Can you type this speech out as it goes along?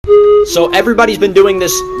So everybody's been doing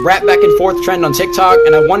this rap back and forth trend on TikTok,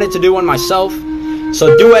 and I wanted to do one myself.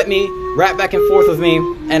 So duet me, rap back and forth with me,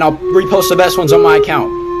 and I'll repost the best ones on my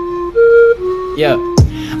account. Yeah.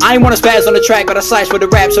 I ain't wanna spaz on the track, but I slash with the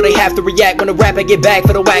rap, so they have to react when the rapper get back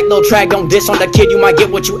for the whack. No track, don't diss on the kid, you might get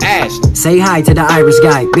what you asked. Say hi to the Irish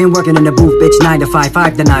guy, been working in the booth, bitch, 9 to 5,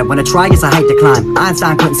 5 to 9. When I try, it's a height to climb.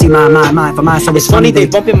 Einstein couldn't see my mind for mine, so it's funny they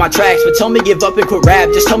bumping my tracks, but tell me give up and quit rap.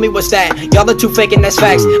 Just tell me what's that, y'all are too fake and that's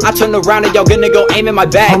facts. I turn around and y'all gonna go aim in my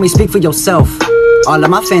back. Homie, speak for yourself. All of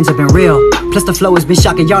my fans have been real. Plus the flow has been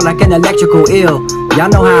shocking y'all like an electrical eel. Y'all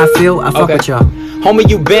know how I feel, I fuck with y'all. Homie,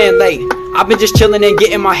 you been late. I've been just chilling and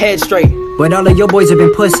getting my head straight. But all of your boys have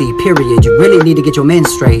been pussy, period. You really need to get your men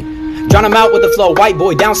straight. Drown 'em out with the flow. White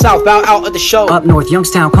boy down south, bow out of the show. Up north,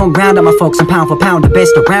 Youngstown, come round on my folks and pound for pound, the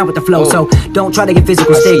best around with the flow. So don't try to get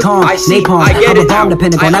physical, stay calm. Napalm, I'm a bomb, the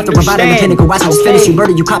Pentagon. After providing the pinnacle, watch me just finish you,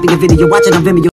 murder you, copy the video, watch it on Vimeo.